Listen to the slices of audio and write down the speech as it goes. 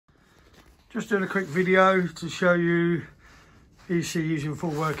Just doing a quick video to show you ECUs in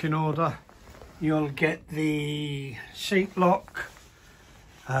full working order. You'll get the seat lock,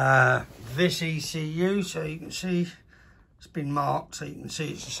 this ECU, so you can see it's been marked, so you can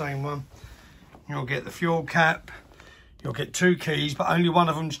see it's the same one. You'll get the fuel cap, you'll get 2 keys, but only one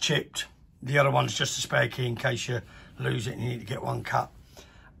of them's chipped. The other one's just a spare key in case you lose it and you need to get one cut.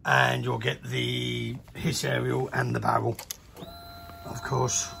 And you'll get the hiss aerial and the barrel, of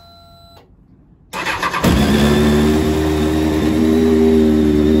course.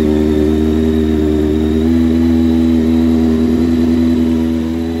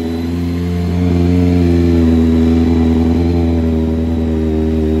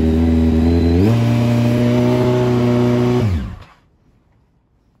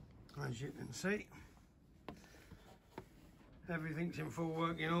 As you can see, everything's in full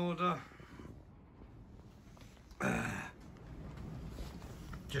working order.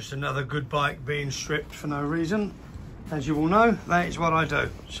 Just another good bike being stripped for no reason. As you all know, that is what I do.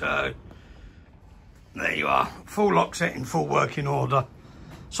 So there you are, full lock set in full working order.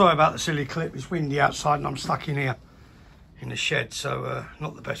 Sorry about the silly clip, it's windy outside and I'm stuck in here in the shed, so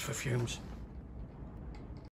not the best for fumes.